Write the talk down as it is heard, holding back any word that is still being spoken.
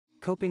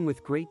Coping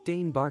with Great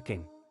Dane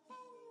barking.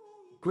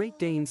 Great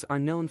Danes are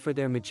known for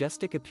their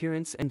majestic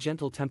appearance and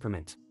gentle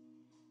temperament.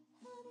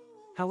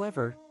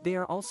 However, they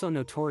are also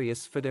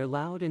notorious for their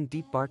loud and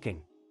deep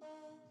barking.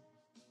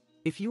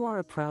 If you are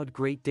a proud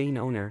Great Dane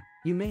owner,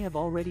 you may have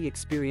already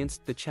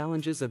experienced the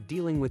challenges of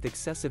dealing with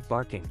excessive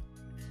barking.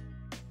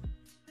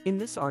 In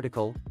this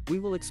article, we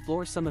will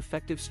explore some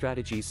effective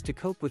strategies to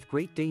cope with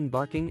Great Dane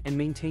barking and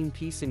maintain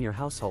peace in your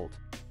household.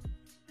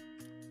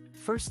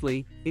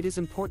 Firstly, it is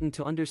important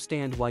to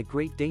understand why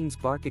Great Danes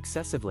bark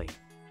excessively.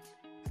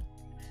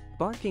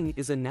 Barking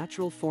is a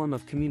natural form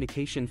of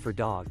communication for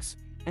dogs,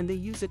 and they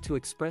use it to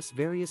express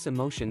various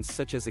emotions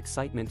such as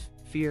excitement,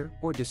 fear,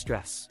 or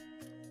distress.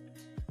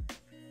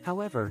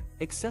 However,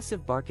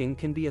 excessive barking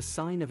can be a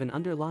sign of an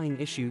underlying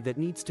issue that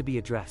needs to be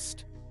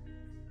addressed.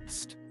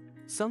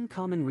 Some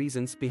common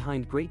reasons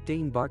behind Great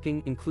Dane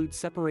barking include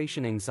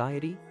separation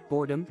anxiety,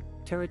 boredom,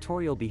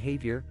 territorial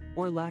behavior,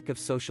 or lack of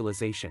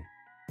socialization.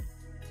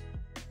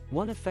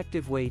 One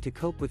effective way to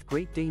cope with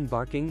Great Dane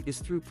barking is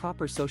through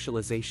proper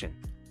socialization.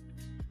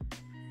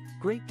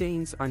 Great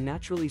Danes are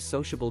naturally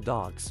sociable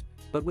dogs,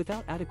 but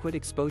without adequate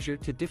exposure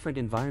to different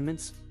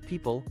environments,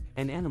 people,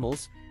 and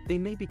animals, they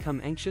may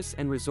become anxious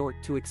and resort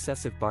to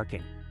excessive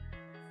barking.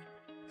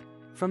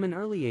 From an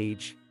early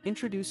age,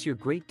 introduce your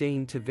Great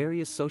Dane to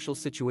various social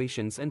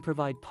situations and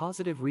provide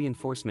positive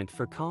reinforcement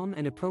for calm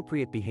and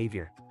appropriate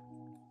behavior.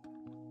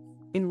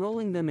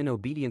 Enrolling them in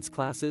obedience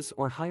classes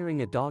or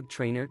hiring a dog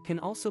trainer can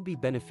also be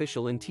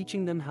beneficial in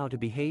teaching them how to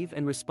behave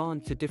and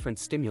respond to different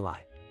stimuli.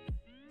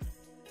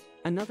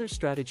 Another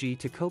strategy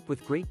to cope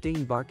with Great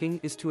Dane barking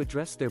is to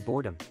address their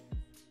boredom.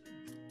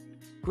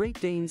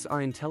 Great Danes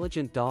are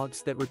intelligent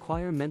dogs that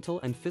require mental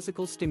and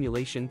physical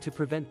stimulation to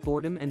prevent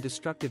boredom and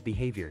destructive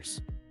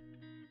behaviors.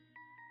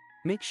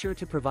 Make sure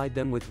to provide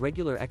them with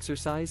regular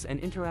exercise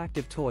and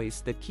interactive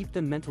toys that keep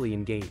them mentally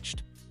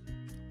engaged.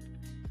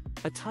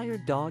 A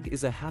tired dog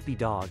is a happy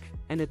dog,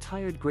 and a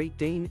tired Great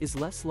Dane is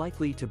less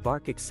likely to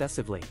bark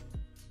excessively.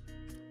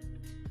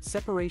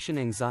 Separation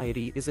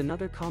anxiety is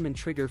another common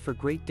trigger for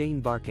Great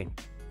Dane barking.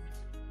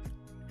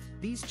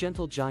 These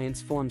gentle giants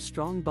form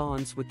strong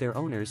bonds with their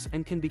owners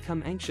and can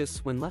become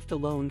anxious when left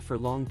alone for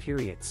long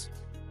periods.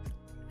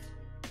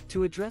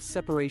 To address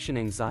separation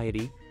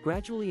anxiety,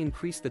 gradually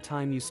increase the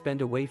time you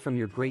spend away from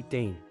your Great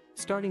Dane,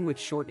 starting with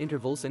short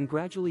intervals and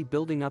gradually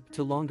building up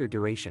to longer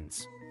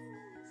durations.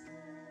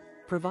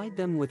 Provide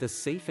them with a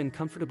safe and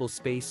comfortable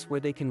space where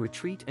they can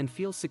retreat and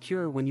feel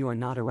secure when you are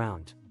not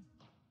around.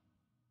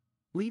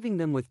 Leaving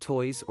them with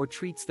toys or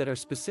treats that are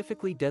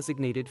specifically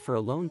designated for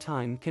alone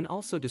time can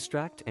also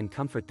distract and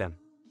comfort them.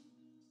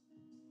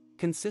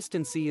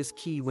 Consistency is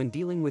key when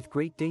dealing with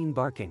Great Dane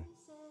barking.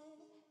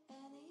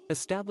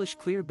 Establish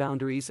clear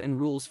boundaries and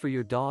rules for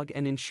your dog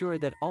and ensure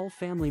that all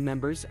family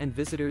members and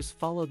visitors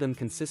follow them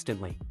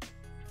consistently.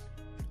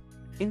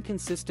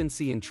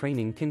 Inconsistency in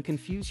training can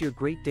confuse your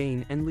Great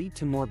Dane and lead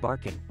to more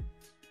barking.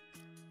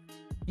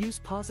 Use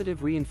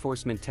positive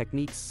reinforcement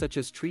techniques such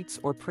as treats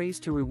or praise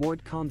to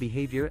reward calm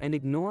behavior and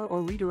ignore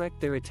or redirect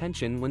their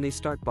attention when they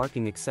start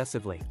barking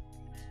excessively.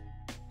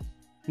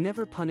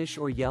 Never punish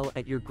or yell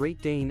at your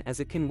Great Dane as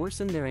it can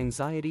worsen their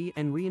anxiety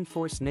and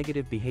reinforce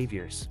negative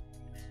behaviors.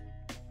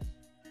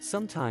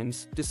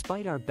 Sometimes,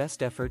 despite our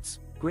best efforts,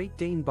 Great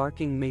Dane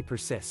barking may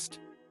persist.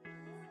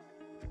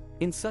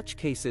 In such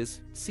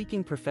cases,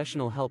 seeking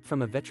professional help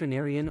from a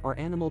veterinarian or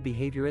animal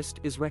behaviorist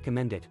is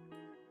recommended.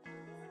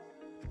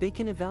 They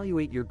can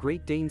evaluate your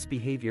Great Dane's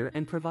behavior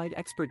and provide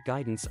expert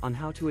guidance on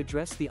how to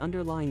address the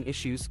underlying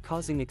issues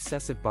causing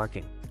excessive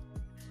barking.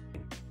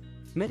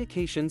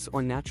 Medications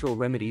or natural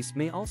remedies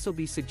may also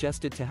be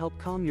suggested to help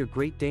calm your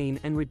Great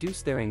Dane and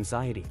reduce their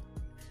anxiety.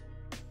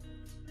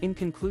 In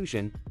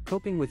conclusion,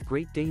 coping with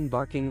Great Dane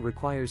barking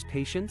requires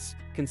patience,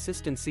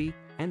 consistency,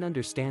 and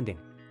understanding.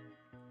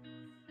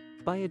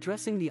 By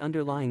addressing the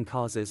underlying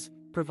causes,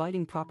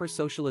 providing proper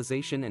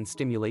socialization and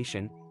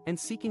stimulation, and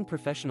seeking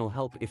professional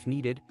help if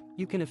needed,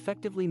 you can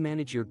effectively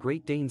manage your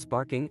Great Dane's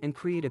barking and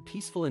create a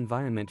peaceful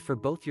environment for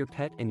both your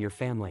pet and your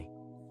family.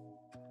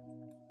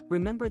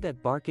 Remember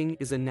that barking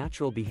is a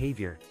natural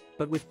behavior,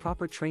 but with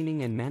proper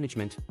training and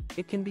management,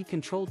 it can be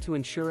controlled to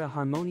ensure a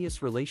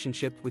harmonious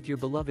relationship with your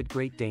beloved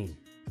Great Dane.